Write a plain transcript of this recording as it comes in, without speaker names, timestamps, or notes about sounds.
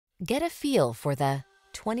Get a feel for the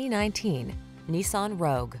 2019 Nissan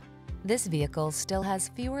Rogue. This vehicle still has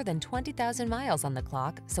fewer than 20,000 miles on the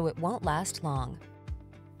clock, so it won't last long.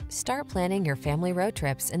 Start planning your family road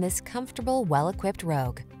trips in this comfortable, well-equipped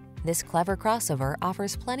Rogue. This clever crossover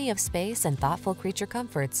offers plenty of space and thoughtful creature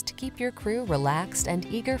comforts to keep your crew relaxed and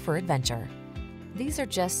eager for adventure. These are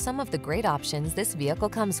just some of the great options this vehicle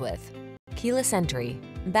comes with: keyless entry,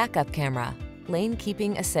 backup camera, lane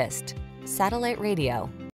keeping assist, satellite radio,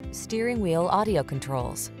 steering wheel audio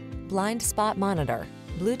controls, blind spot monitor,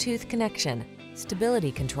 Bluetooth connection,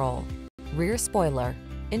 stability control, rear spoiler,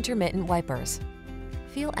 intermittent wipers.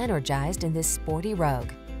 Feel energized in this sporty Rogue.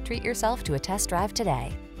 Treat yourself to a test drive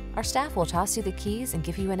today. Our staff will toss you the keys and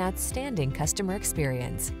give you an outstanding customer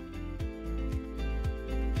experience.